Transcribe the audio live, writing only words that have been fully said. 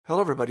Hello,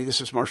 everybody. This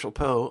is Marshall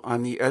Poe.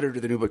 I'm the editor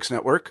of the New Books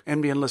Network.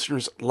 NBN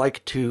listeners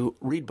like to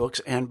read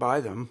books and buy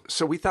them.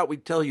 So we thought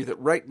we'd tell you that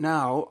right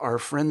now, our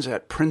friends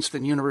at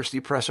Princeton University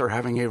Press are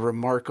having a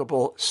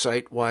remarkable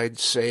site-wide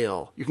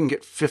sale. You can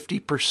get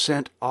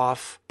 50%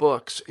 off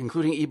books,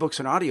 including ebooks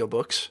and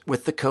audiobooks,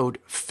 with the code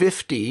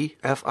 50,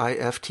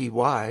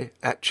 F-I-F-T-Y,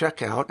 at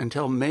checkout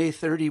until May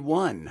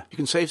 31. You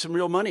can save some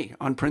real money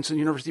on Princeton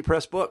University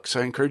Press books.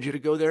 I encourage you to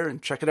go there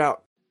and check it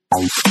out.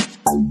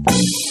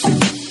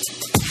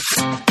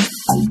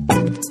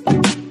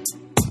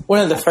 One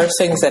of the first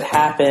things that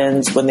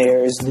happens when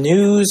there's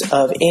news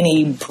of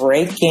any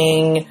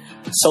breaking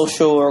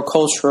social or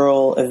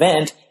cultural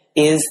event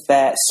is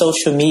that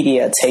social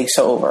media takes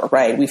over,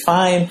 right? We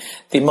find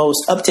the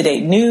most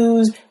up-to-date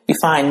news, we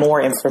find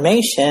more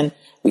information,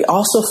 we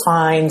also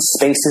find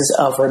spaces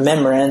of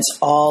remembrance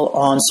all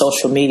on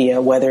social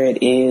media, whether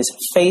it is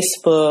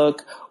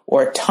Facebook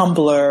or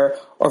Tumblr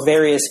or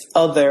various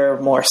other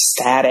more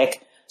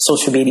static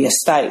social media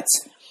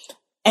sites.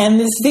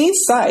 And it's these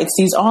sites,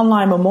 these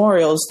online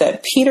memorials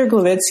that Peter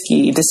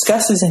Glavitsky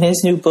discusses in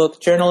his new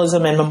book,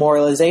 Journalism and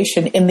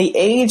Memorialization in the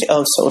Age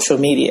of Social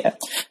Media.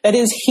 That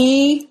is,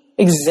 he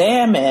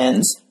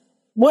examines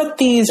what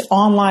these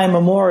online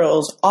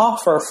memorials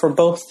offer for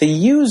both the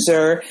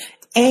user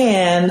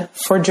and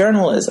for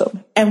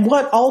journalism, and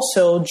what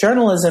also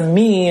journalism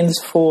means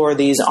for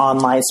these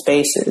online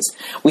spaces.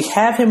 We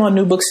have him on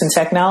New Books and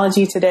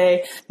Technology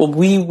today.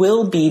 We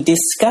will be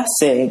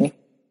discussing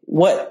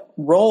what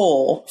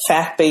role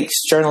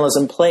fact-based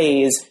journalism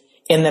plays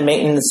in the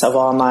maintenance of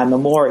online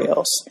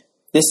memorials.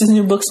 This is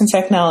New Books and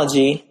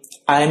Technology.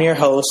 I am your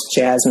host,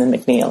 Jasmine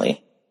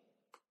McNeely.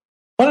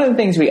 One of the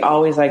things we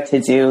always like to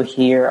do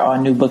here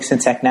on New Books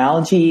and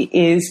Technology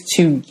is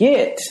to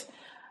get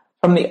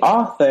from the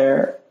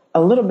author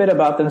a little bit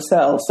about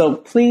themselves. So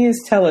please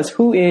tell us,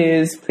 who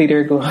is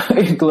Peter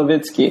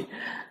Glavitsky?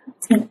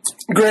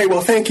 Great.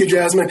 Well, thank you,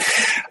 Jasmine.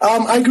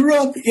 I grew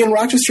up in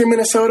Rochester,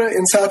 Minnesota,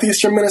 in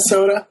southeastern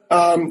Minnesota.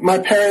 My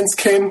parents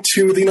came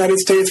to the United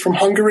States from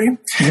Hungary.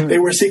 Mm-hmm. They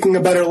were seeking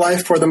a better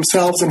life for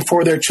themselves and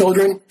for their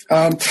children.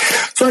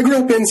 So I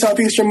grew up in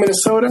southeastern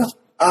Minnesota.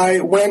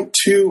 I went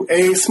to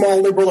a small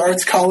liberal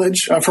arts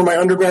college. For my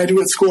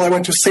undergraduate school, I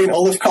went to St.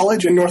 Olaf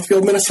College in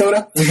Northfield,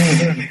 Minnesota.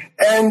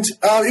 And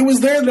it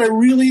was there that I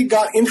really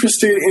got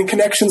interested in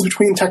connections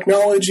between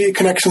technology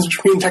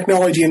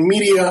and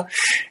media.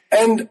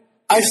 And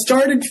I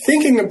started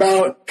thinking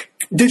about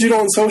digital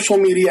and social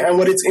media and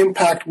what its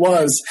impact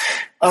was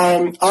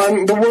on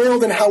the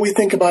world and how we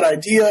think about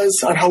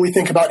ideas, on how we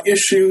think about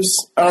issues.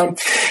 And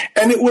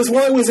it was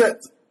while I was at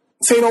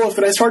St. Olaf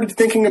that I started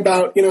thinking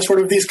about,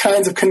 sort of these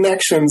kinds of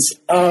connections.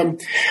 While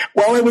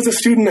I was a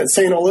student at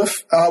St.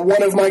 Olaf,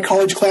 one of my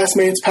college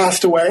classmates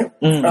passed away.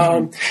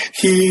 Mm-hmm.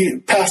 He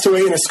passed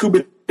away in a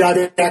scuba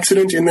diving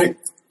accident in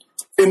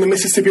the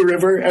Mississippi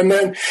River. And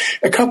then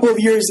a couple of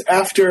years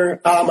after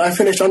I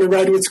finished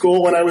undergraduate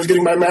school, when I was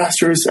getting my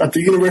master's at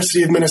the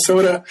University of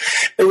Minnesota,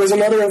 there was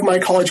another of my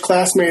college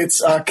classmates,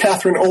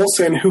 Catherine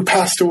Olson, who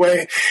passed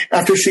away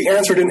after she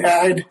answered an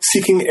ad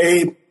seeking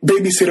a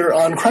babysitter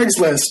on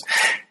Craigslist.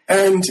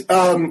 And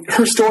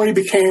her story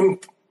became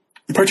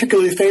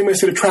particularly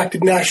famous. It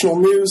attracted national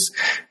news.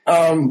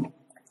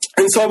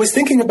 And so I was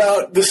thinking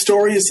about the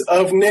stories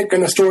of Nick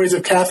and the stories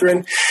of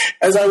Catherine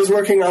as I was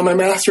working on my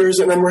master's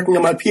and then working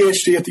on my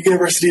PhD at the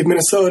University of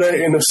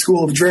Minnesota in the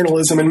School of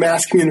Journalism and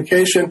Mass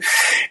Communication.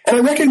 And I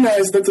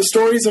recognized that the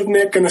stories of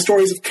Nick and the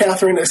stories of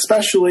Catherine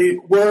especially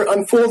were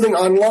unfolding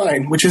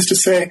online, which is to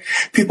say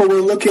people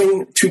were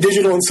looking to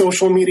digital and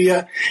social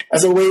media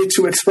as a way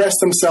to express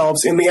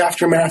themselves in the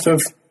aftermath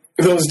of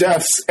those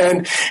deaths.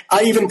 And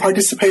I even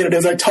participated,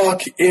 as I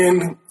talk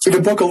in the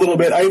book a little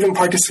bit, I even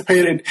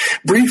participated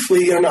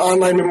briefly in an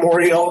online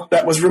memorial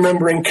that was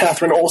remembering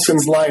Catherine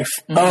Olson's life.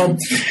 Mm-hmm.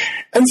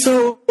 And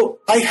so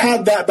I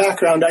had that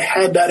background. I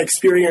had that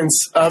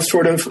experience of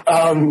sort of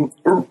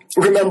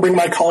remembering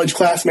my college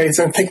classmates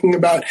and thinking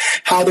about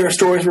how their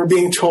stories were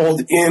being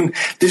told in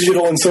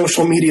digital and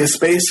social media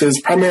spaces.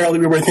 Primarily,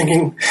 we were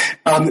thinking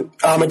at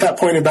that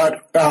point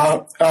about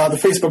the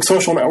Facebook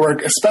social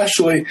network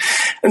especially.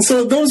 And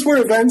so those were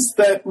events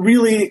that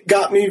really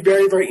got me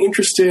very, very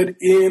interested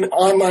in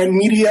online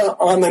media,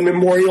 online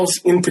memorials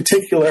in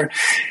particular.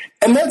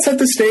 And that set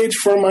the stage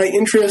for my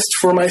interest,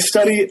 for my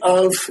study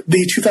of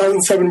the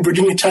 2007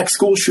 Virginia Tech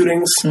school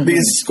shootings. Mm-hmm.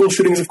 These school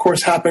shootings, of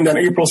course, happened on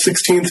April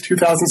 16th,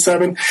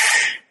 2007.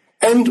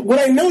 And what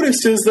I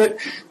noticed is that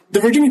the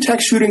Virginia Tech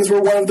shootings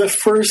were one of the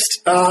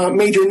first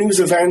major news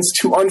events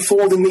to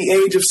unfold in the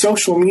age of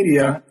social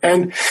media.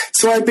 And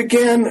so I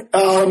began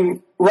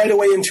right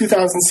away in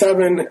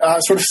 2007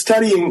 sort of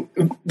studying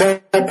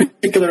that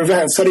particular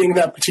event, studying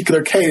that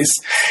particular case.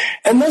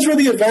 And those were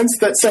the events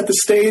that set the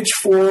stage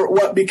for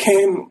what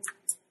became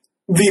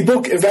the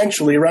book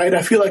eventually, right?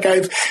 I feel like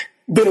I've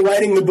been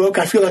writing the book.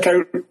 I feel like I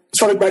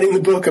started writing the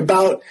book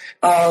about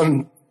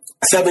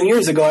 7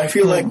 years ago. I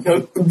feel like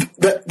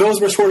that those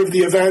were sort of the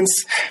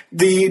events,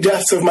 the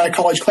deaths of my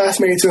college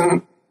classmates,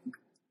 and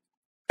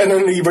and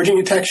then the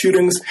Virginia Tech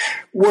shootings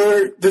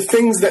were the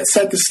things that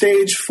set the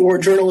stage for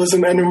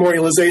journalism and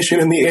memorialization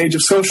in the age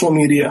of social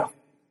media.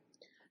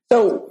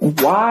 So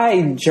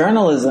why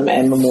journalism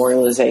and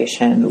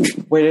memorialization?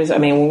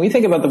 When we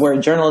think about the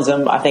word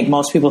journalism, I think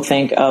most people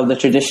think of the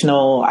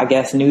traditional,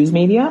 news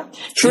media.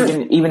 Sure.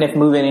 Even if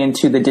moving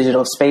into the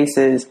digital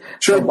spaces.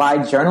 Sure. So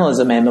why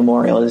journalism and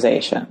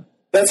memorialization?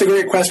 That's a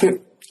great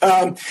question.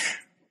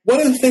 One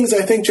of the things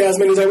I think,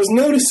 Jasmine, is I was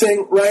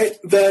noticing, right,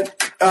 that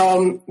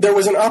there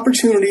was an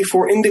opportunity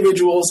for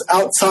individuals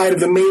outside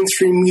of the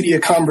mainstream media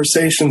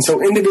conversation.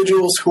 So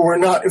individuals who are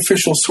not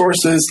official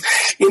sources,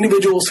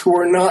 individuals who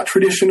are not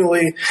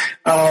traditionally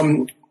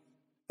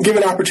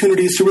given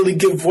opportunities to really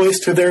give voice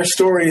to their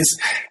stories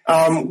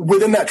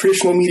within that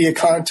traditional media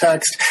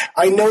context.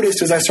 I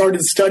noticed as I started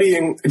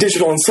studying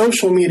digital and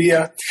social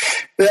media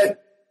that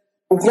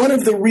one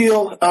of the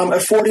real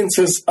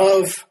affordances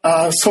of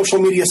social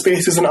media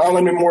spaces and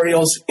online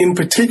memorials in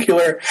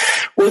particular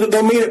were that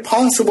they made it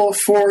possible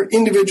for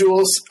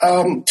individuals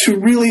to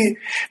really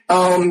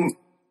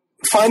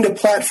find a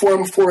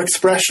platform for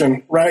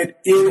expression, right,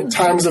 in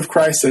times of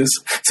crisis.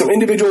 So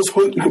individuals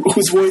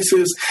whose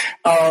voices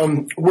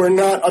were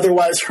not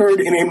otherwise heard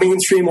in a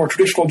mainstream or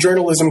traditional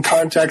journalism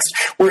context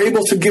were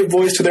able to give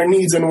voice to their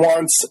needs and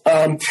wants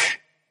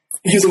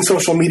using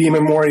social media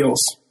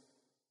memorials.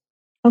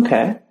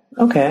 Okay.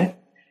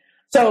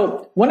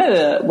 So one of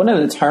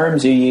the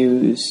terms you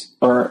use,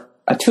 or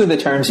two of the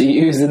terms you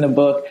use in the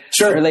book,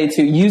 sure, relate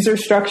to user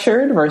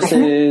structured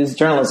versus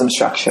journalism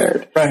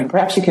structured. Right.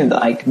 Perhaps you can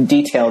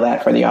detail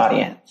that for the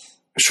audience.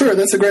 Sure,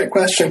 that's a great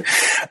question.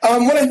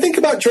 When I think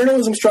about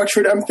journalism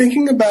structured, I'm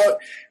thinking about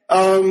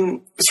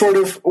sort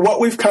of what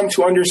we've come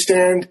to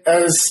understand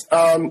as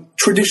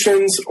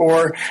traditions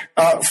or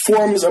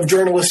forms of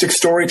journalistic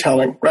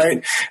storytelling,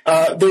 right?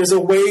 There's a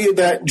way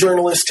that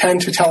journalists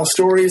tend to tell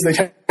stories. They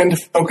tend to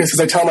focus,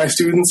 as I tell my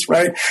students,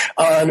 right,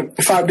 on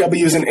 5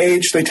 W's and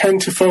H. They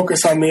tend to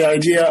focus on the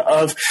idea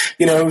of,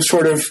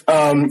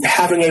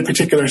 having a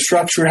particular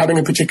structure, having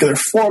a particular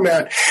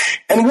format.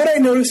 And what I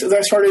noticed as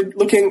I started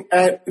looking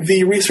at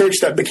the research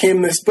that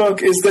became this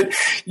book is that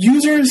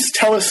users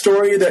tell a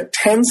story that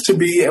tends to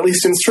be, at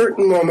least in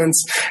certain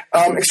moments,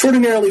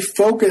 extraordinarily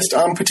focused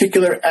on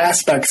particular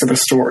aspects of a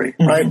story,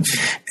 right?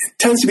 It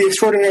tends to be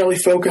extraordinarily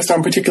focused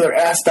on particular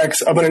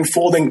aspects of an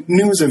unfolding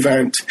news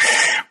event.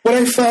 What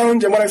I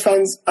found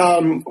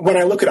when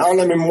I look at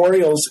online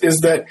memorials is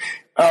that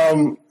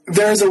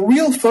there's a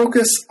real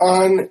focus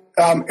on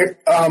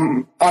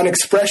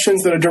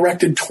expressions that are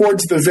directed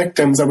towards the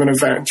victims of an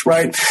event,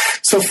 right?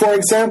 So, for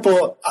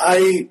example,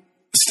 I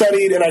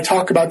studied, and I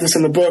talk about this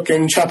in the book,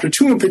 in chapter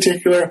 2 in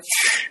particular,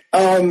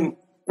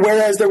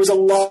 whereas there was a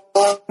lot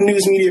of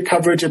news media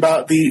coverage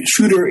about the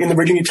shooter in the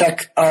Virginia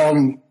Tech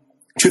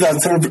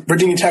 2007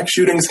 Virginia Tech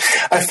shootings,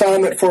 I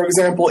found that, for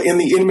example, in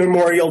the In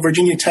Memorial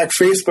Virginia Tech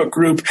Facebook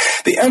group,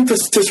 the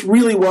emphasis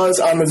really was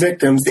on the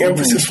victims. The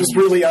emphasis was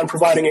really on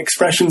providing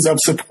expressions of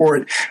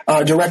support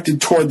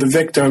directed toward the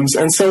victims.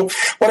 And so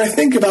when I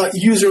think about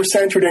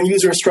user-centered and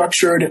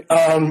user-structured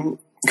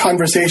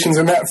conversations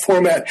in that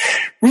format,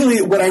 really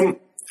what I'm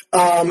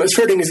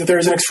asserting is that there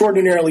is an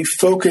extraordinarily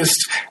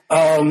focused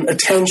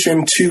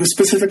attention to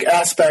specific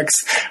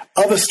aspects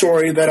of a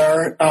story that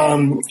are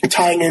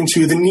tying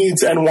into the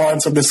needs and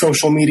wants of the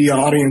social media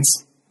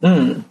audience.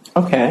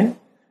 Okay.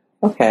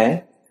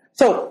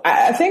 So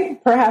I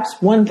think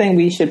perhaps one thing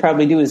we should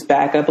probably do is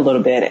back up a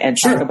little bit and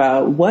talk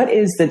about what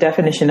is the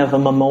definition of a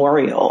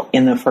memorial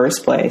in the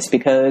first place,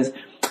 because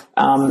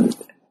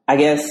I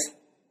guess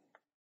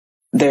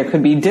there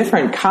could be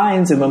different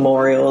kinds of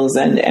memorials,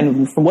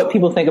 and from what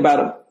people think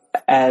about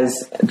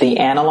as the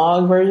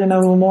analog version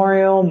of a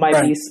memorial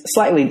might be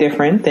slightly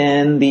different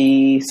than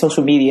the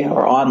social media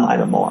or online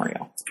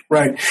memorial.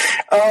 Right.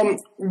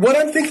 What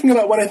I'm thinking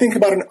about when I think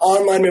about an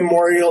online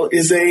memorial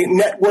is a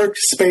networked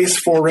space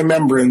for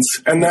remembrance,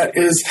 and that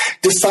is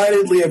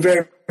decidedly a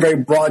very, very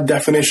broad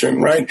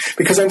definition, right?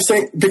 Because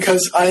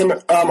I'm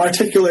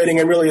articulating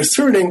and really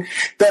asserting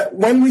that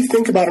when we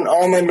think about an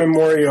online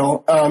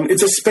memorial,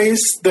 it's a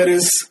space that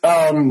is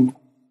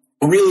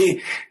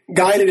really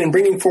guided in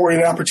bringing forward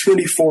an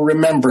opportunity for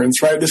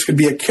remembrance, right? This could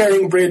be a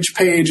Caring Bridge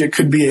page, it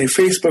could be a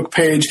Facebook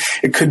page,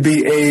 it could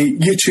be a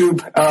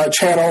YouTube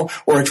channel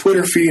or a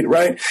Twitter feed,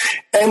 right?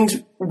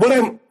 And what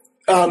I'm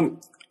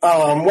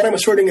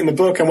asserting in the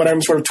book and what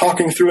I'm sort of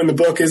talking through in the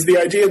book is the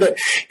idea that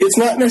it's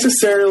not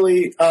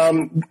necessarily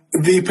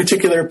the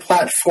particular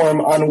platform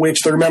on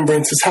which the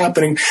remembrance is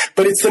happening,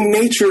 but it's the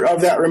nature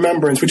of that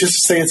remembrance, which is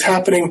to say it's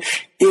happening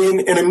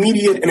in an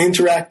immediate and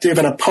interactive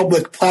and a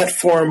public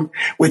platform,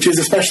 which is,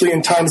 especially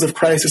in times of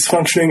crisis,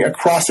 functioning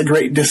across a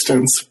great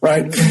distance,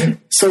 right? Mm-hmm.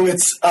 So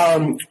it's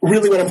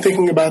really what I'm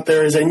thinking about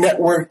there is a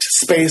networked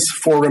space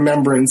for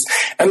remembrance.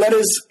 And that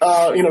is,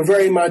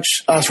 very much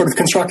sort of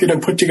constructed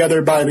and put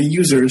together by the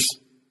users.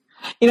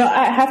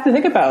 I have to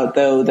think about,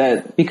 though,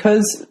 that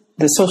because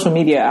the social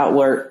media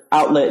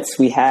outlets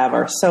we have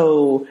are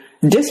so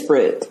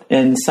disparate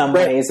in some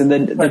ways, and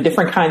the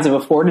different kinds of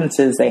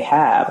affordances they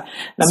have.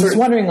 And I'm just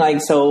wondering,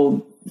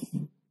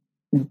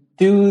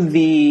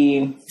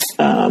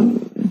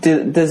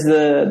 does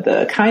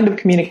the kind of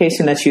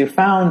communication that you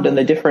found in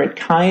the different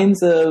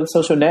kinds of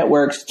social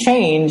networks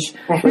change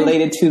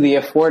related to the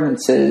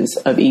affordances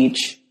of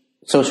each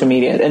social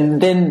media?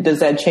 And then does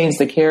that change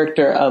the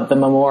character of the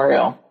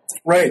memorial?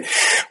 Right.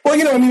 Well,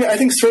 I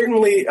think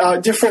certainly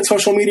different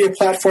social media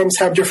platforms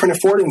have different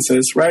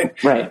affordances, right?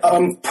 Right.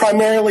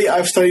 Primarily,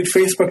 I've studied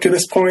Facebook to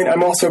this point.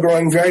 I'm also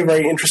growing very,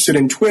 very interested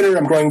in Twitter.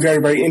 I'm growing very,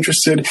 very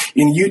interested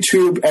in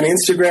YouTube and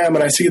Instagram, and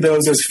I see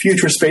those as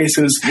future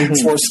spaces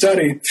for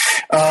study.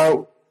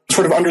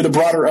 Sort of under the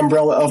broader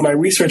umbrella of my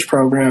research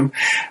program.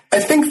 I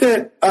think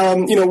that,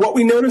 what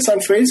we notice on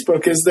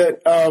Facebook is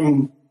that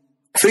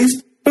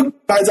Facebook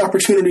provides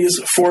opportunities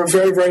for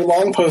very, very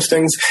long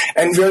postings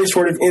and very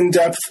sort of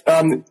in-depth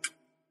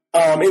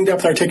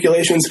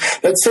articulations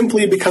that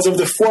simply because of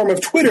the form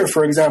of Twitter,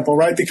 for example,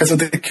 right, because of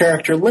the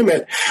character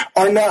limit,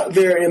 are not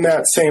there in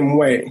that same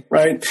way,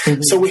 right?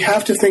 So we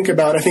have to think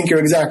about, I think you're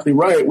exactly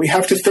right, we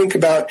have to think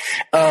about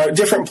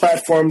different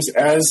platforms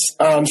as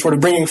sort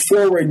of bringing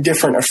forward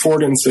different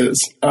affordances.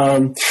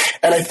 And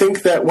I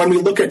think that when we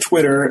look at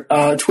Twitter,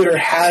 Twitter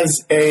has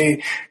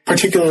a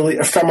particularly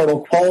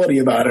ephemeral quality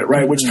about it,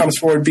 right, which comes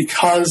forward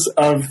because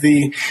of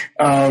the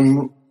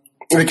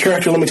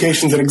character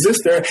limitations that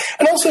exist there,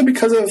 and also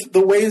because of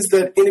the ways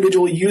that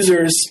individual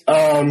users,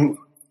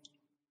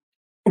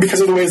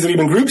 because of the ways that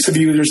even groups of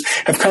users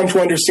have come to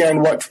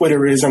understand what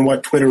Twitter is and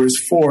what Twitter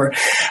is for.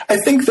 I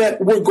think that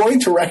we're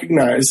going to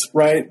recognize,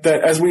 right,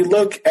 that as we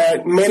look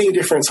at many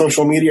different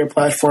social media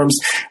platforms,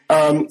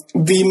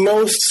 the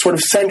most sort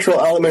of central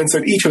elements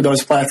of each of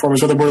those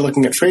platforms, whether we're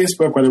looking at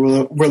Facebook, whether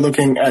we're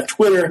looking at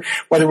Twitter,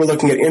 whether we're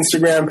looking at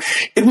Instagram,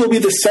 it will be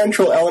the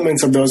central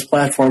elements of those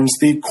platforms,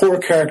 the core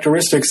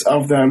characteristics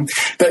of them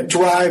that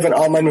drive an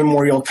online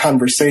memorial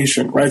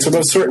conversation, right? So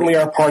those certainly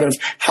are part of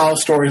how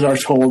stories are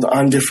told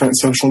on different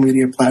social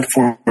media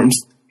platforms.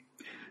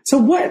 So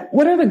what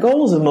are the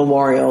goals of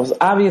memorials?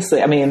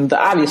 Obviously, I mean, the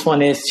obvious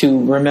one is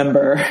to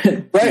remember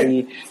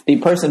right. the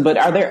person, but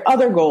are there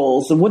other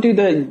goals? What do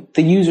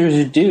the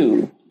users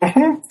do?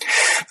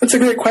 That's a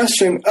great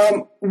question.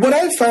 What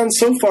I've found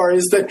so far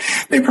is that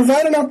they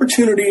provide an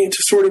opportunity to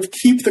sort of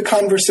keep the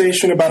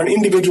conversation about an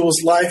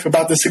individual's life,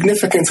 about the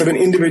significance of an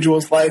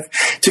individual's life,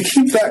 to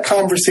keep that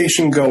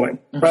conversation going,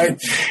 right?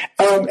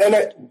 And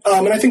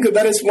I think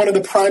that is one of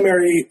the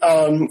primary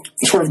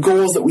sort of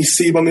goals that we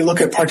see when we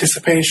look at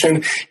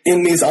participation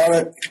in these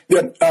online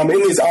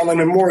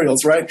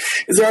memorials, right?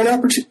 Is there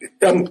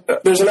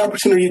there's an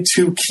opportunity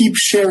to keep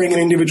sharing an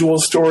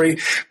individual's story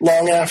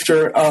long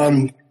after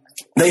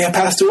they have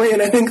passed away.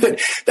 And I think that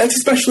that's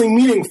especially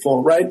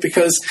meaningful, right?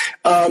 Because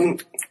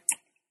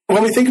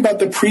when we think about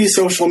the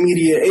pre-social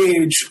media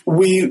age,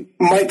 we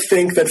might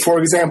think that, for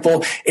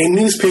example, a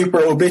newspaper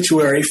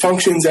obituary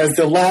functions as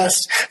the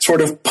last sort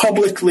of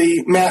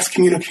publicly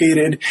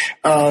mass-communicated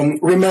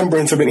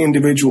remembrance of an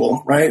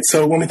individual, right?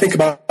 So when we think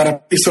about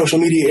a pre-social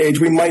media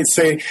age, we might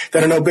say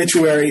that an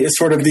obituary is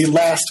sort of the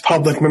last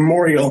public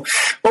memorial.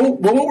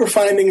 But what we're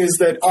finding is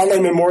that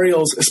online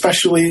memorials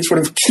especially sort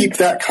of keep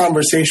that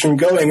conversation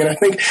going. And I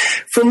think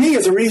for me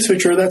as a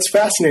researcher, that's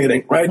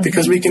fascinating, right?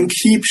 Because we can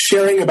keep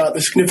sharing about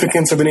the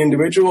significance of an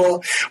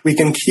individual. We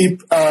can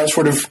keep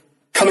sort of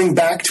coming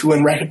back to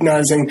and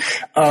recognizing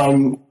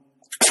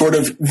sort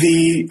of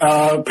the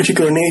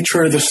particular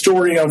nature, the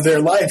story of their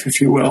life, if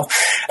you will.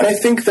 And I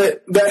think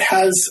that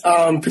has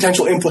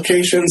potential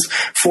implications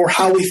for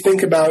how we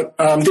think about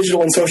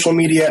digital and social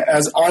media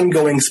as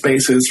ongoing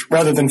spaces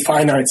rather than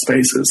finite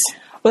spaces.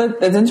 Well,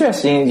 that's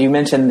interesting. You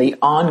mentioned the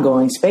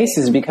ongoing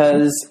spaces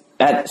because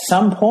at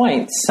some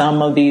point,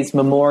 some of these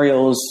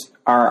memorials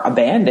are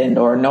abandoned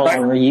or no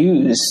longer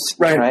used,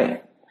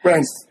 right?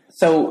 Right.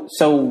 So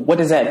what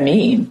does that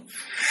mean?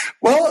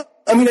 Well,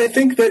 I mean, I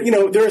think that,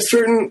 there are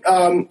certain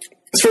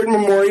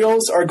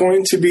memorials are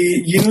going to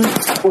be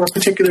used for a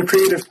particular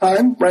period of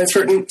time, right?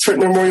 Certain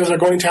memorials are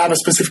going to have a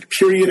specific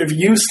period of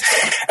use.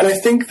 And I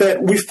think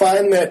that we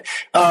find that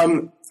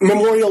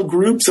memorial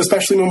groups,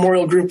 especially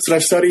memorial groups that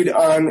I've studied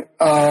on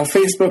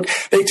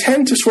Facebook, they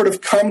tend to sort of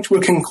come to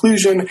a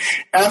conclusion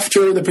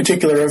after the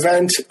particular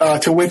event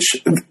to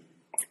which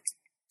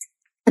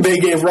they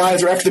gave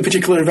rise, or after the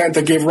particular event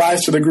that gave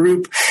rise to the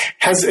group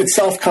has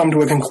itself come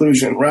to a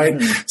conclusion, right?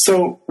 Mm-hmm.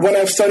 So when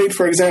I've studied,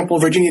 for example,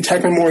 Virginia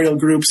Tech memorial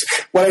groups,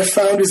 what I've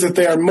found is that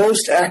they are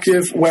most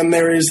active when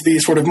there is the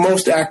sort of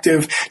most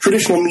active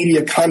traditional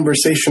media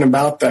conversation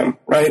about them,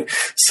 right?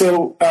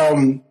 So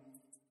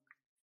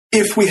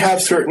if we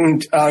have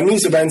certain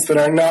news events that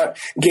are not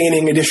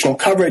gaining additional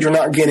coverage or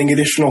not gaining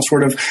additional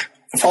sort of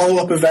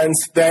follow-up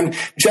events, then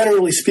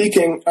generally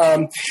speaking,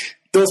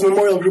 those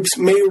memorial groups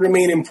may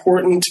remain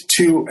important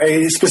to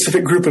a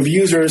specific group of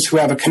users who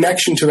have a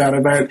connection to that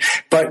event,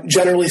 but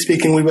generally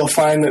speaking, we will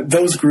find that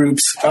those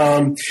groups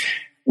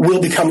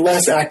will become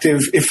less active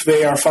if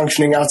they are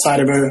functioning outside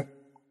of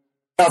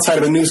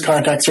a news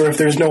context, or if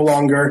there's no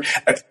longer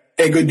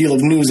a good deal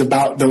of news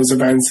about those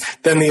events,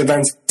 then the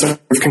events are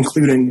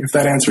concluding, if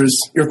that answers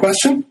your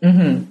question.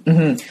 Mm-hmm,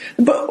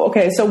 mm-hmm. But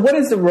okay, so what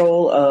is the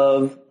role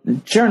of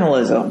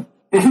journalism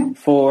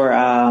for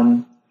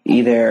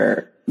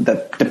either the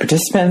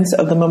participants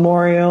of the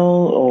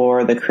memorial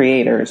or the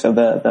creators of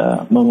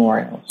the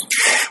memorials?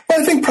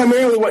 Well, I think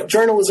primarily what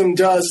journalism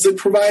does is it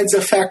provides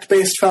a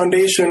fact-based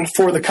foundation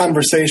for the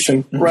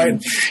conversation,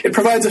 right? It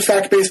provides a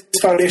fact-based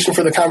foundation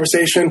for the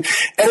conversation,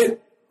 and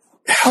it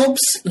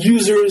helps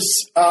users,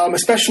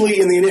 especially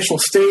in the initial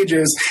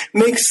stages,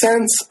 make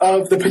sense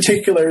of the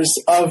particulars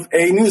of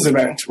a news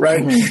event,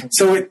 right?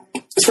 So it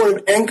sort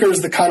of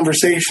anchors the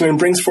conversation and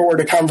brings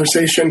forward a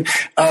conversation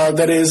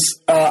that is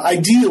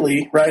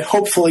ideally, right,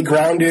 hopefully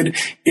grounded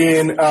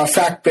in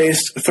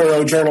fact-based,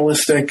 thorough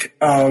journalistic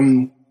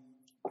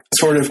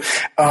sort of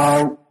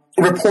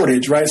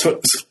reportage, right? So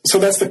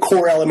that's the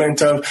core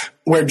element of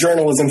where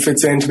journalism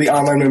fits into the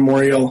online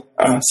memorial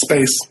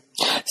space.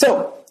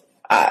 So,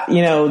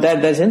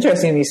 that's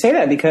interesting you say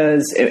that,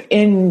 because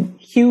in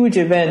huge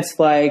events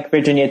like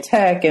Virginia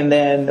Tech, and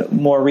then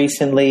more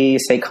recently,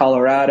 say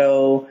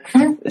Colorado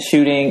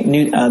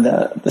shooting,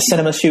 the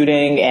cinema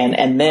shooting,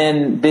 and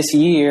then this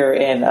year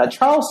in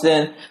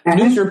Charleston,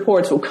 news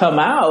reports will come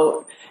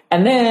out.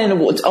 And then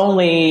it's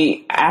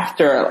only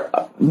after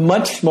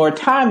much more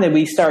time that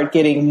we start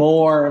getting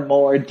more and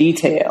more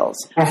details.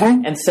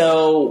 And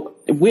so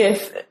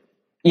with,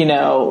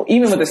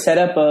 even with the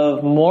setup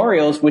of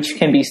memorials, which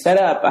can be set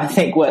up, I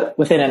think,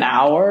 within an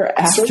hour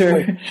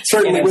after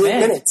certainly an within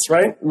event, minutes,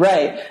 right?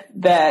 Right.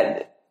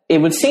 That it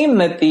would seem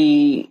that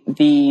the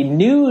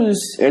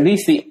news, or at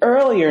least the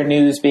earlier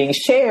news being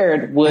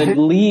shared, would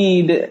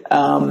lead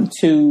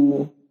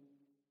to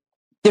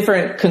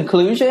different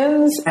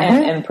conclusions,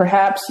 and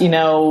perhaps,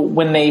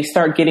 when they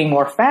start getting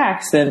more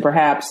facts, then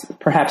perhaps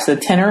the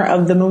tenor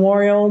of the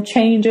memorial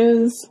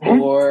changes,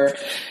 or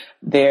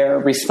their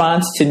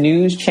response to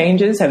news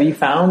changes. Have you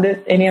found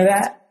any of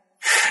that?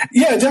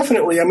 Yeah,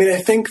 definitely. I mean, I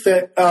think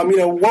that,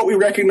 what we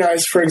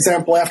recognize, for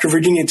example, after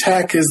Virginia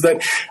Tech is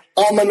that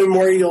online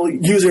memorial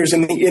users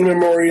in the In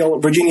Memorial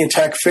Virginia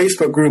Tech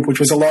Facebook group, which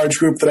was a large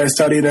group that I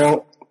studied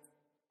out,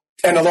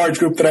 and a large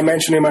group that I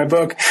mentioned in my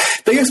book,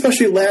 they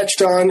especially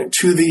latched on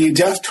to the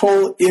death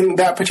toll in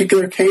that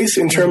particular case,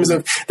 in terms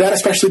of that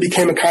especially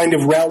became a kind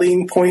of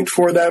rallying point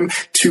for them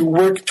to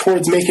work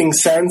towards making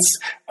sense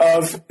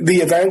of the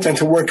event and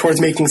to work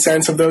towards making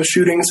sense of those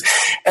shootings.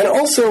 And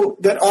also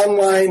that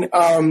online,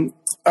 on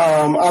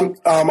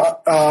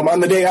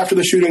the day after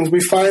the shootings, we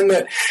find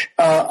that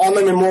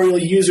online memorial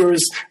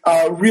users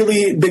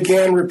really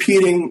began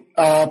repeating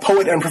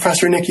poet and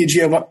Professor Nikki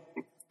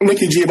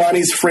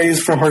Giovanni's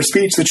phrase from her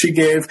speech that she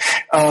gave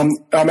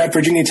at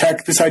Virginia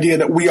Tech, this idea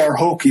that we are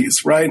Hokies,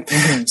 right?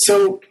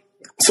 So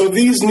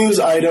these news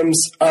items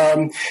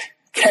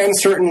can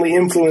certainly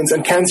influence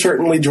and can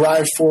certainly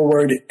drive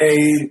forward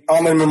a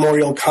online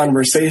memorial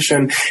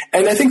conversation.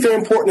 And I think they're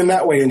important in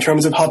that way, in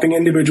terms of helping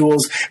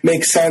individuals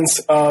make sense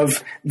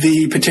of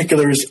the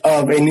particulars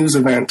of a news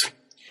event.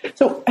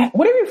 So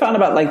what have you found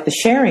about the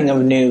sharing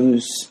of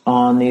news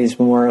on these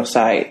memorial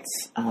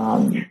sites?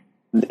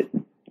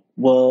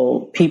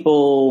 Will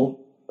people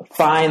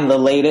find the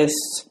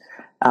latest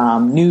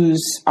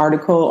news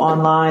article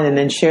online and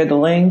then share the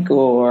link,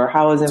 or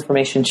how is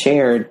information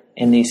shared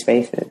in these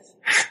spaces?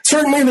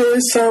 Certainly, there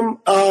is some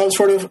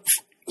sort of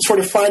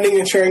finding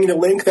and sharing the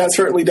link. That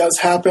certainly does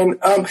happen.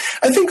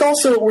 I think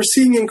also we're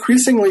seeing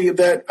increasingly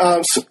that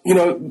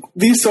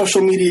these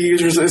social media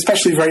users,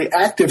 especially very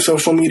active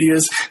social media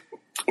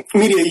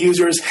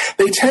users,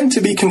 they tend to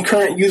be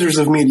concurrent users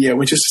of media,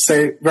 which is to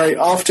say very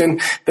often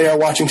they are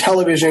watching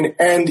television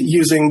and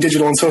using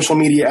digital and social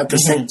media at the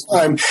same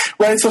time,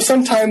 right? So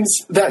sometimes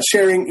that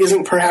sharing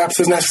isn't perhaps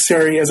as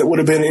necessary as it would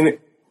have been in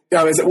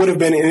an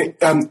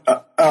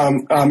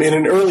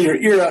earlier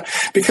era,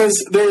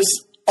 because there's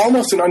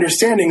almost an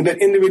understanding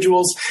that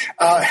individuals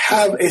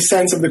have a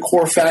sense of the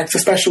core facts,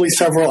 especially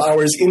several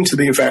hours into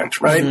the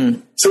event,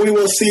 right? So we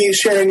will see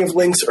sharing of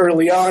links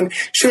early on,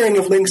 sharing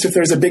of links if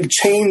there's a big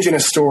change in a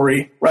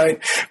story, right?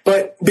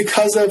 But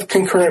because of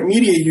concurrent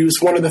media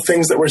use, one of the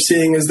things that we're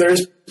seeing is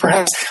there's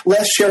perhaps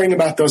less sharing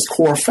about those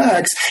core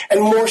facts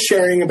and more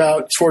sharing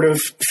about sort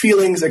of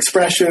feelings,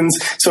 expressions,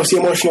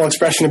 socio-emotional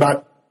expression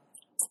about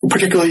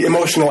particularly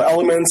emotional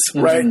elements,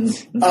 right?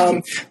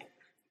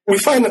 We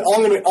find that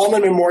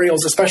online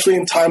memorials, especially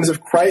in times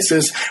of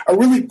crisis, are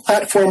really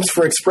platforms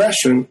for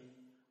expression.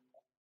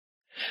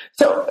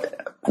 So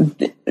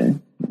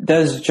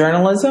does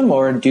journalism,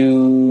 or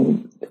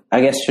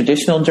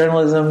traditional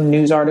journalism,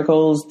 news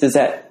articles, does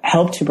that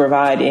help to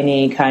provide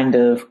any kind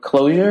of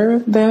closure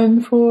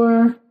then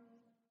for...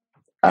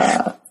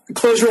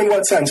 Closure in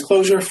what sense?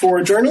 Closure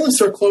for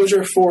journalists or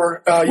closure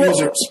for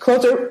users?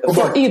 Closure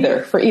for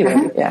either,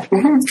 yeah.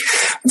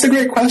 That's a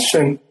great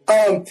question.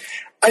 I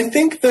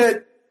think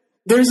that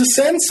there's a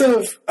sense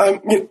of, I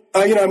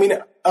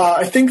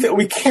think that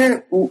we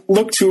can't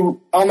look to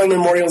online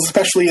memorials,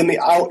 especially in the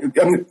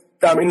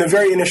in the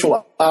very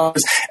initial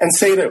hours and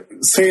say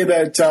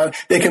that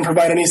they can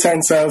provide any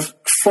sense of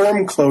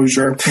firm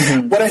closure.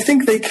 Mm-hmm. What I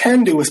think they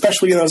can do,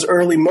 especially in those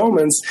early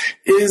moments,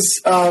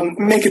 is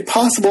make it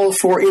possible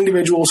for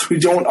individuals who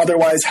don't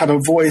otherwise have a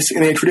voice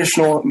in a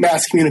traditional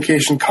mass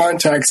communication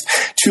context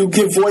to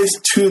give voice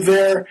to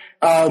their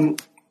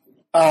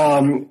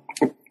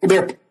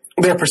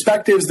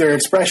perspectives, their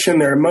expression,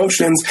 their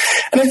emotions.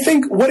 And I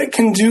think what it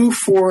can do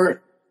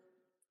for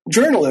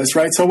journalists,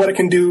 right? So what it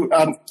can do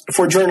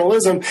for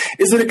journalism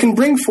is that it can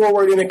bring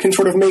forward and it can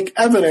sort of make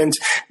evident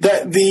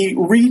that the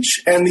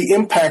reach and the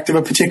impact of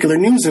a particular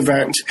news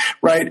event,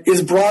 right,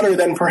 is broader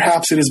than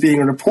perhaps it is being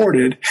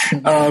reported,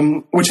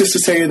 which is to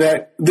say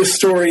that this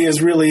story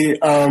is really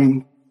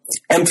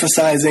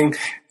emphasizing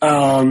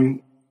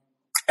and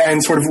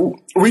sort of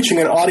reaching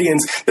an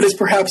audience that is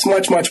perhaps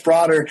much, much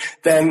broader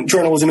than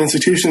journalism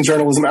institutions,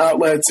 journalism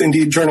outlets,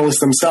 indeed journalists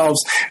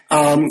themselves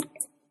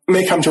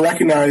may come to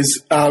recognize,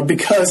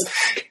 because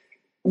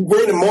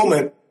we're in a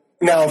moment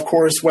now, of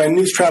course, when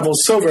news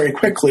travels so very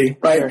quickly,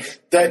 right, sure,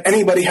 that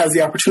anybody has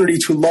the opportunity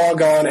to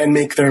log on and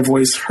make their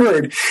voice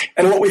heard.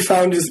 And what we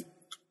found is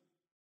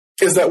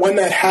that when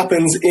that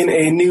happens in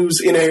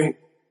a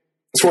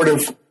sort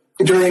of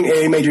during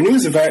a major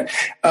news event,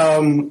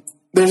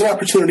 there's an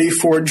opportunity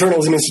for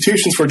journalism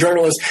institutions, for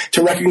journalists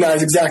to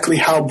recognize exactly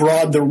how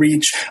broad the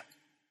reach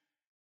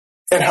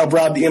and how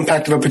broad the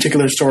impact of a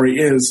particular story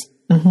is.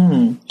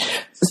 Mm-hmm.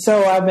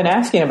 So I've been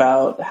asking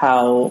about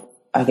how,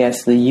 I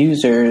guess, the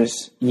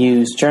users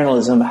use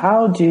journalism.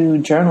 How do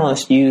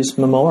journalists use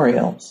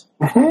memorials?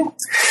 Mm-hmm.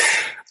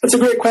 That's a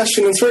great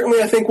question. And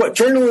certainly I think what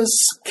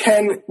journalists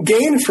can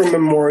gain from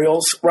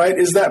memorials, right,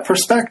 is that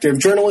perspective.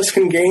 Journalists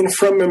can gain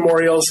from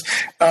memorials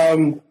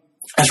a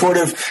sort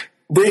of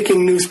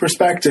breaking news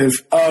perspective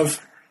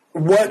of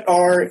what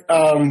are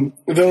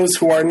those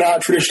who are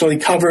not traditionally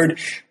covered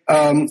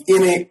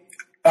in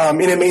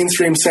a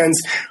mainstream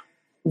sense.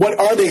 What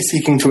are they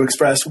seeking to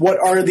express? What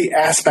are the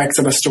aspects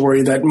of a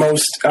story that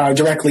most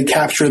directly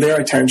capture their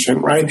attention,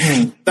 right?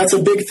 Mm-hmm. That's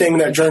a big thing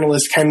that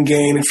journalists can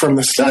gain from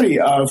the study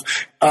of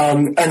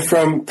and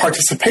from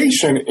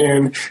participation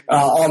in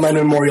online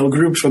memorial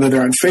groups, whether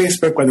they're on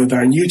Facebook, whether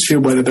they're on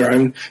YouTube, whether they're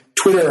on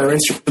Twitter or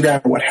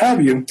Instagram or what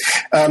have you.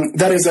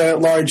 That is a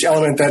large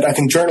element that I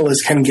think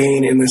journalists can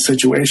gain in this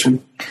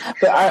situation.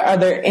 But are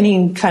there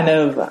any kind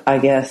of, I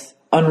guess,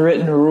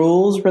 unwritten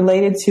rules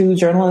related to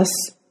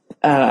journalists?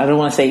 I don't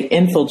want to say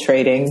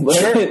infiltrating, but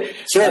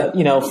sure.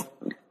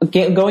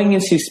 Going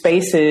into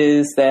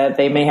spaces that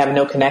they may have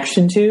no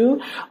connection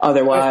to,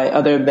 other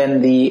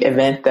than the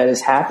event that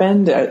has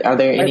happened. Are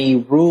there any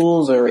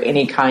rules or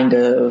any kind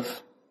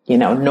of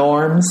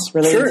norms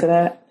related to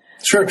that?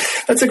 Sure,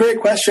 that's a great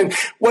question.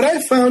 What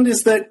I've found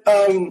is that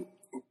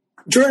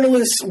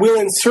journalists will,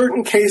 in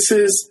certain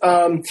cases,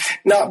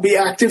 not be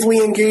actively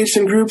engaged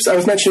in groups. I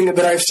was mentioning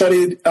that I've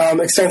studied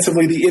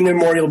extensively the In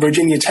Memorial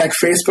Virginia Tech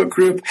Facebook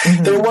group.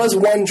 Mm-hmm. There was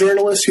one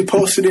journalist who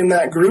posted in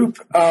that group,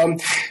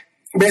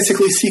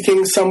 basically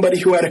seeking somebody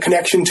who had a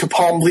connection to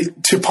Palm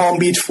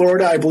Beach,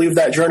 Florida. I believe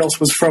that journalist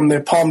was from the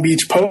Palm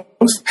Beach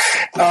Post.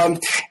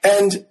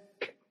 And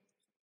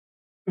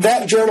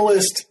that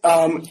journalist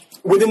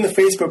within the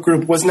Facebook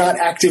group was not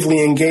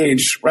actively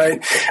engaged,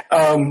 right?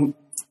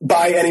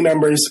 By any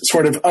members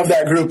sort of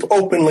that group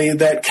openly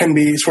that can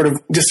be sort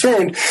of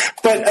discerned.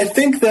 But I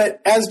think that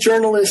as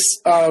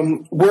journalists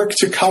work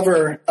to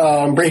cover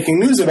breaking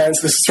news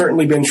events, this has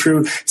certainly been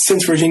true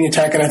since Virginia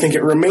Tech, and I think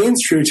it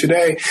remains true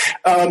today.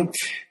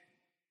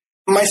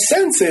 My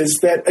sense is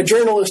that a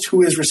journalist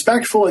who is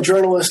respectful, a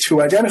journalist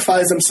who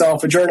identifies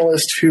himself, a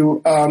journalist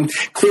who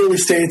clearly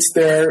states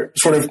their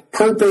sort of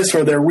purpose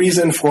or their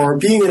reason for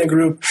being in a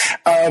group,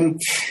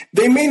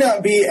 they may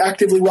not be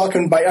actively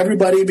welcomed by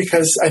everybody,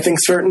 because I think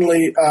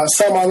certainly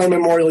some online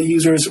memorial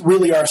users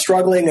really are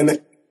struggling,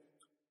 and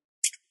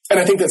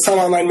I think that some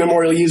online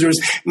memorial users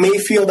may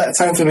feel that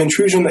sense of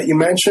intrusion that you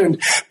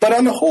mentioned. But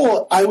on the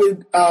whole, I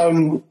would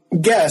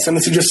guess, and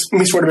this is just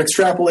me sort of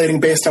extrapolating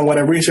based on what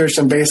I've researched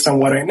and based on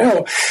what I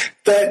know,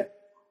 that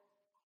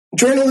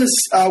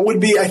journalists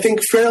would be, I think,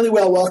 fairly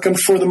well welcomed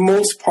for the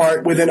most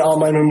part within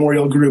online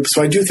memorial groups.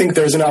 So I do think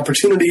there's an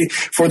opportunity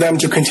for them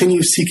to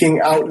continue seeking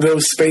out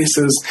those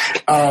spaces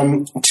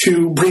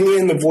to bring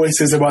in the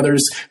voices of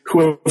others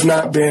who have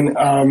not been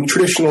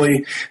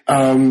traditionally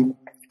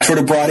sort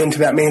of brought into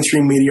that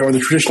mainstream media or the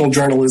traditional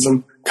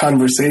journalism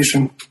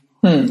conversation.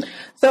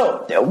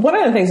 So one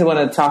of the things I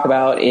want to talk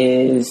about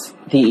is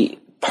the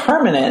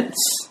permanence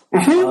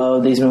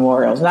of these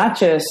memorials, not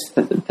just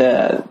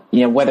the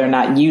whether or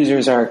not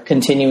users are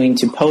continuing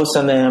to post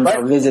on them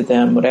or visit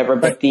them, whatever,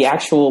 but the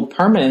actual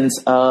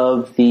permanence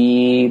of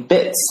the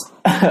bits,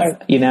 and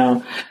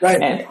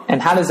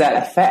how does that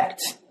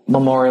affect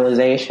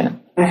memorialization?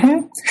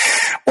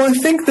 Well, I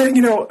think that,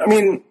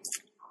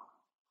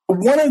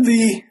 one of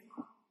the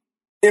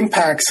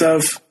impacts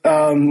of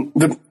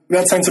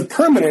that sense of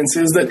permanence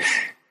is that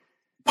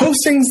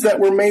postings that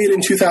were made in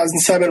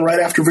 2007, right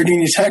after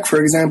Virginia Tech, for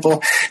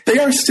example, they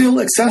are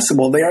still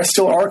accessible. They are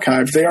still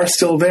archived. They are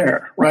still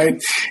there, right?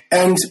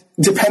 And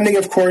depending,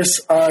 of course,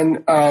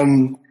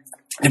 on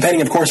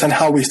Depending, of course, on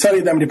how we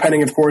study them,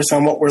 depending, of course,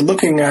 on what we're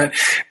looking at,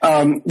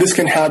 this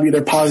can have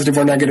either positive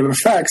or negative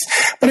effects.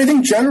 But I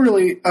think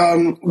generally,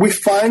 we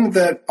find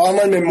that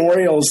online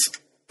memorials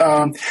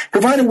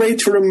provide a way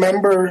to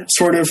remember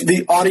sort of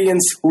the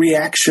audience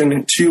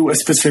reaction to a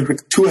specific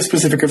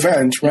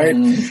event, right?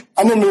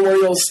 Online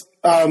memorials,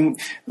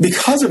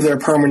 because of their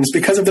permanence,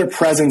 because of their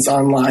presence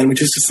online,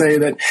 which is to say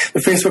that the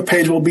Facebook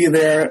page will be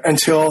there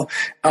until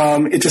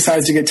it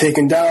decides to get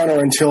taken down,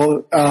 or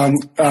until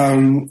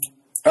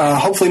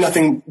hopefully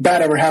nothing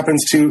bad ever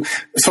happens to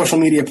social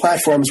media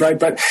platforms, right?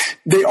 But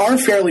they are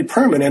fairly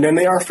permanent, and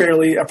they are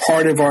fairly a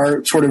part of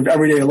our sort of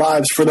everyday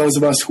lives for those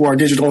of us who are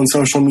digital and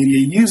social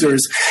media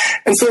users.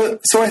 And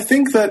so I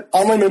think that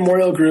online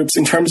memorial groups,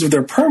 in terms of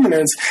their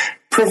permanence,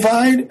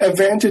 provide a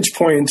vantage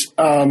point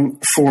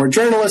for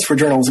journalists, for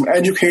journalism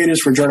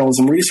educators, for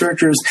journalism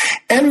researchers,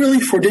 and really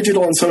for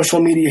digital and social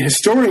media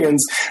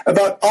historians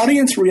about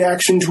audience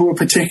reaction to a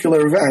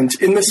particular event.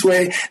 In this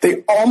way,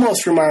 they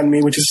almost remind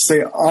me, which is to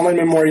say online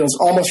memorials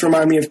almost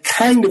remind me of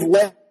kind of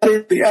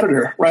the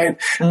editor, right?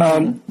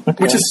 Okay.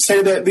 Which is to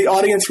say that the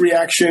audience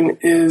reaction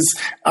is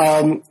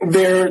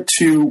there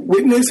to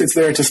witness, it's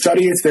there to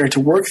study, it's there to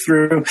work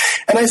through.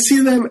 And I see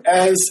them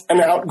as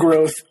an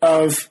outgrowth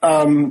of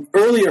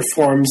earlier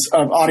forms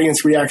of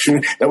audience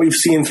reaction that we've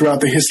seen throughout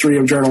the history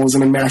of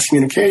journalism and mass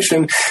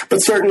communication.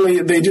 But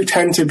certainly they do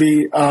tend to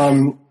be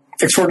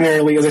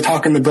extraordinarily, as I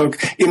talk in the book,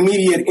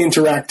 immediate,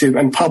 interactive,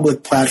 and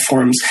public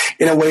platforms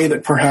in a way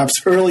that perhaps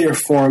earlier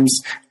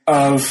forms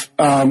of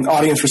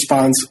audience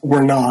response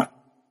were not.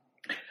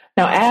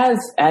 Now,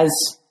 as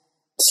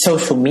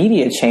social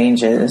media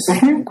changes,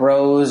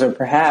 grows, or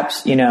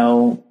perhaps,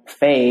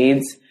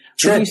 fades,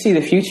 what do you see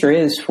the future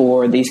is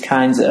for these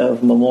kinds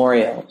of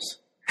memorials?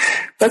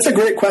 That's a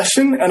great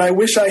question, and I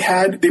wish I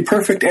had the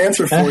perfect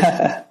answer for you.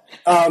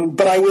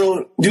 But I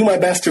will do my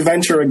best to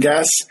venture a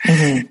guess.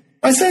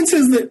 My sense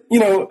is that,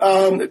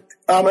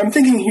 I'm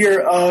thinking here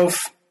of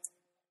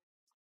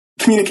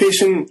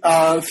communication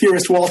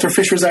theorist Walter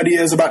Fisher's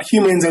ideas about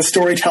humans as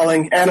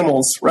storytelling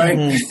animals,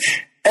 right?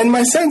 And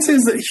my sense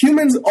is that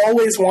humans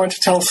always want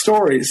to tell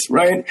stories,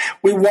 right?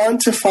 We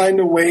want to find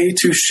a way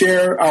to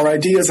share our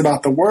ideas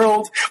about the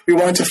world. We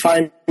want to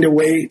find a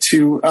way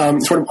to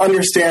sort of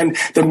understand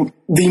the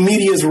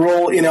media's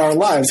role in our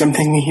lives. I'm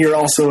thinking here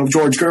also of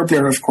George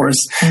Gerbner, of course,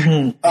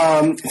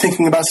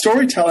 thinking about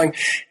storytelling.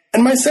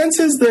 And my sense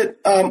is that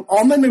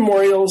online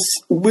memorials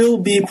will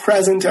be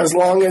present as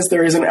long as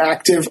there is an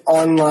active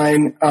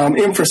online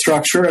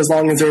infrastructure, as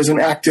long as there is an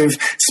active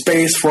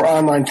space for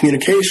online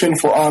communication,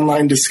 for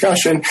online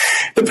discussion.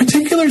 The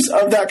particulars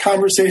of that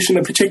conversation,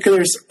 the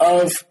particulars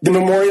of the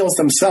memorials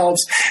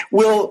themselves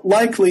will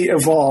likely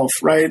evolve,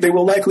 right? They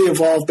will likely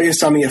evolve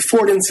based on the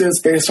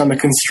affordances, based on the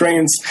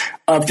constraints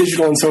of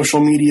digital and social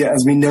media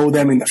as we know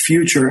them in the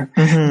future.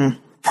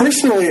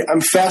 Personally,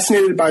 I'm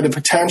fascinated by the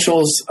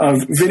potentials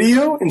of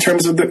video in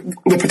terms of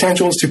the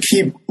potentials to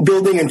keep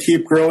building and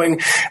keep growing.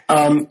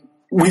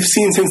 We've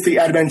seen since the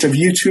advent of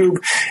YouTube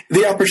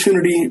the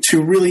opportunity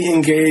to really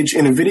engage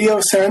in a video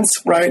sense,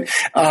 right?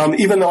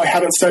 Even though I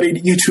haven't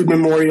studied YouTube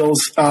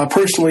memorials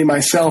personally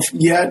myself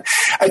yet,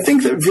 I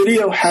think that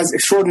video has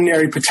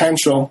extraordinary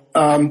potential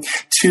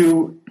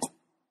to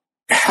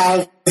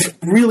have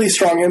really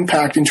strong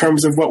impact in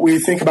terms of what we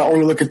think about when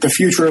we look at the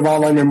future of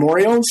online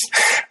memorials.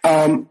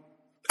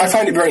 I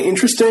find it very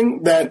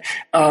interesting that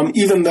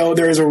even though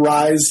there is a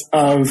rise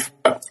of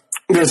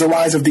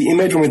the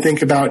image when we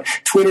think about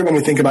Twitter, when we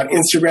think about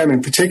Instagram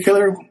in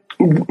particular,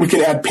 we can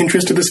add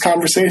Pinterest to this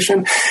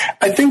conversation.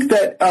 I think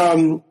that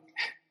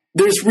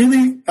there's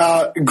really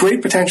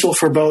great potential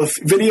for both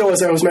video,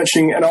 as I was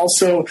mentioning, and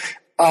also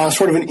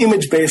sort of an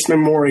image-based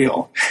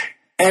memorial.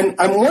 And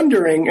I'm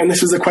wondering, and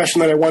this is a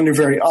question that I wonder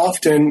very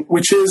often,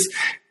 which is,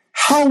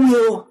 how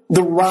will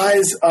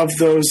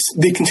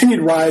the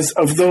continued rise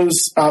of those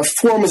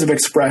forms of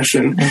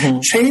expression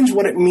change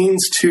what it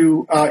means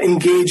to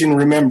engage in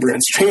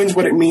remembrance, change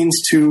what it means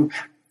to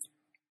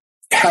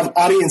have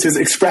audiences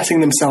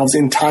expressing themselves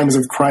in times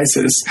of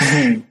crisis?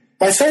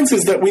 My sense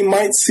is that we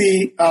might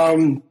see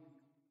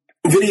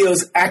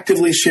videos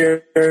actively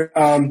shared,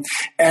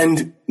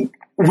 and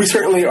we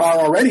certainly are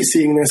already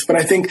seeing this, but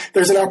I think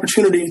there's an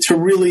opportunity to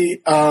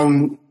really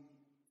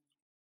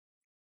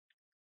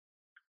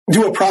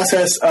do a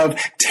process of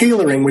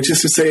tailoring, which is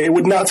to say, it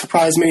would not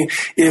surprise me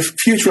if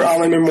future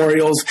online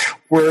memorials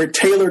were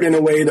tailored in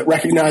a way that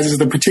recognizes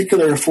the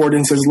particular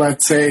affordances,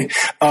 let's say,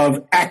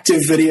 of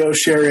active video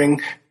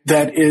sharing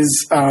that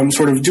is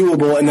sort of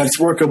doable and that's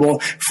workable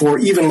for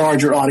even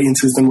larger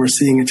audiences than we're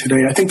seeing it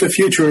today. I think the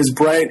future is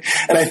bright,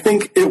 and I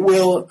think it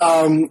will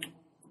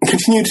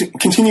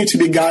continue to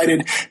be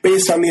guided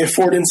based on the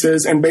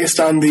affordances and based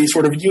on the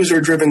sort of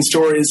user-driven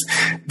stories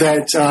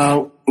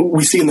that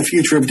we see in the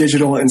future of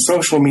digital and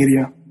social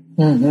media.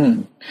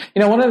 Mm-hmm.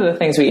 One of the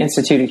things we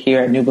instituted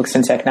here at New Books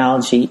in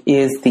Technology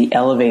is the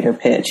elevator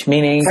pitch,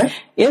 meaning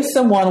if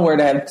someone were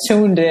to have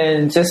tuned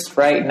in just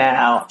right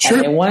now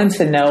and they wanted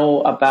to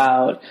know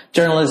about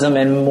journalism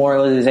and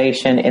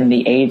memorialization in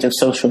the age of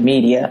social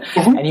media,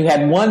 and you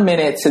had 1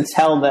 minute to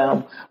tell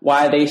them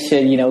why they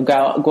should,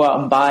 go out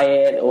and buy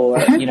it or,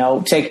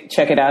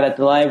 check it out at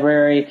the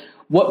library,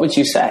 what would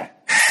you say?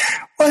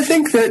 Well, I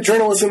think that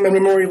journalism and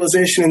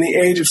memorialization in the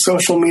age of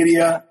social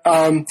media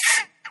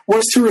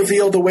was to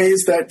reveal the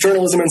ways that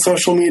journalism and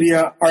social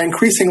media are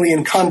increasingly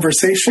in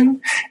conversation,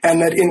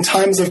 and that in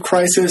times of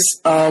crisis,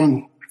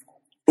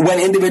 when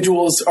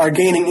individuals are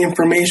gaining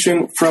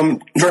information from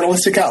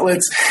journalistic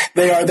outlets,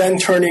 they are then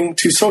turning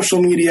to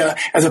social media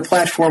as a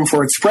platform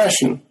for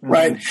expression,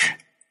 right?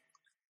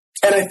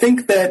 And I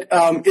think that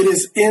it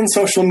is in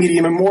social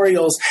media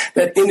memorials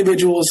that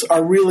individuals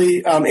are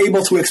really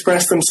able to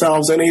express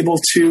themselves and able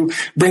to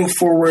bring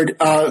forward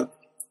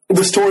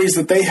the stories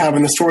that they have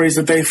and the stories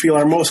that they feel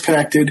are most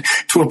connected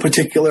to a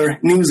particular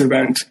news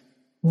event.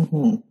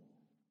 Mm-hmm.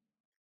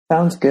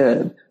 Sounds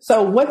good.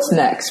 So what's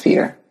next,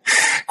 Peter?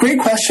 Great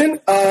question.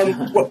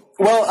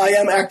 Well, I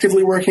am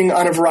actively working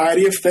on a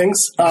variety of things.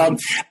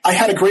 I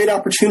had a great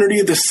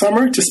opportunity this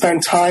summer to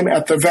spend time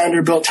at the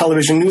Vanderbilt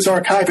Television News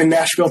Archive in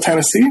Nashville,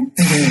 Tennessee.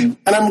 And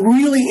I'm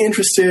really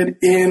interested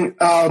in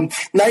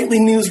nightly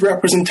news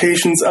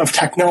representations of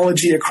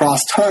technology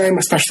across time,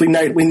 especially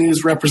nightly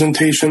news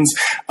representations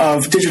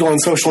of digital and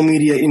social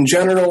media in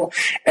general,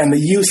 and the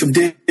use of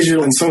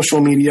digital and social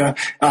media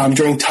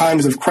during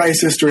times of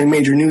crisis, during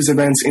major news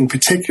events in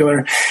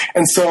particular.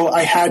 And so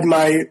I had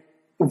my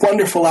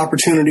wonderful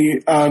opportunity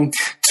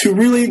to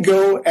really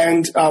go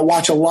and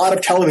watch a lot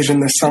of television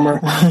this summer.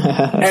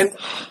 And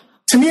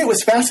to me, it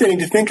was fascinating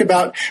to think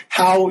about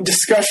how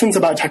discussions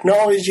about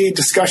technology,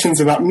 discussions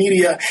about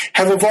media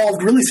have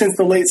evolved really since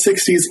the late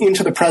 60s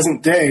into the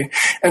present day.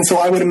 And so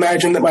I would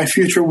imagine that my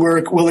future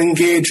work will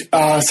engage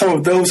some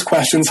of those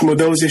questions, some of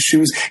those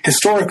issues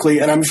historically,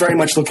 and I'm very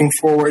much looking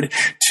forward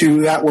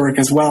to that work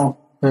as well.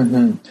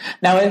 Mm-hmm.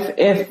 Now,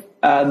 if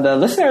the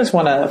listeners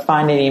want to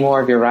find any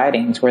more of your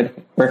writings, where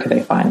can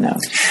they find them?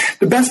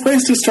 The best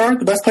place to start,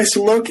 the best place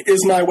to look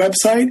is my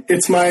website.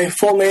 It's my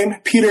full name,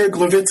 Peter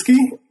Glowicki.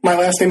 My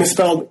last name is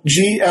spelled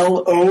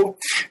Glov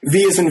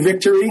as in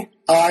victory,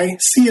 I,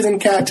 C as in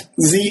cat,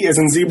 Z as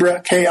in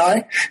zebra,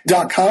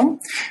 KI.com.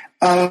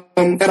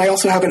 And I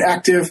also have an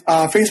active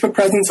Facebook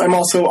presence. I'm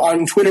also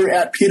on Twitter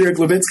at Peter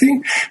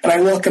Glowicki, and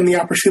I welcome the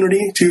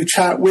opportunity to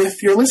chat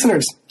with your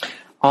listeners.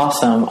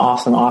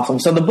 Awesome.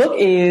 So the book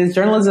is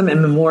Journalism and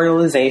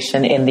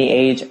Memorialization in the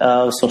Age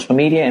of Social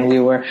Media, and we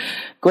were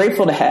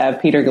grateful to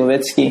have Peter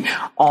Glowicki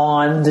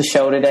on the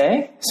show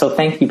today. So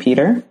thank you,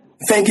 Peter.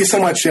 Thank you so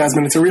much,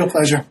 Jasmine. It's a real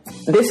pleasure.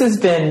 This has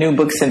been New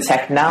Books in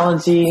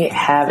Technology.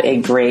 Have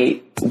a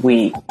great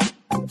week.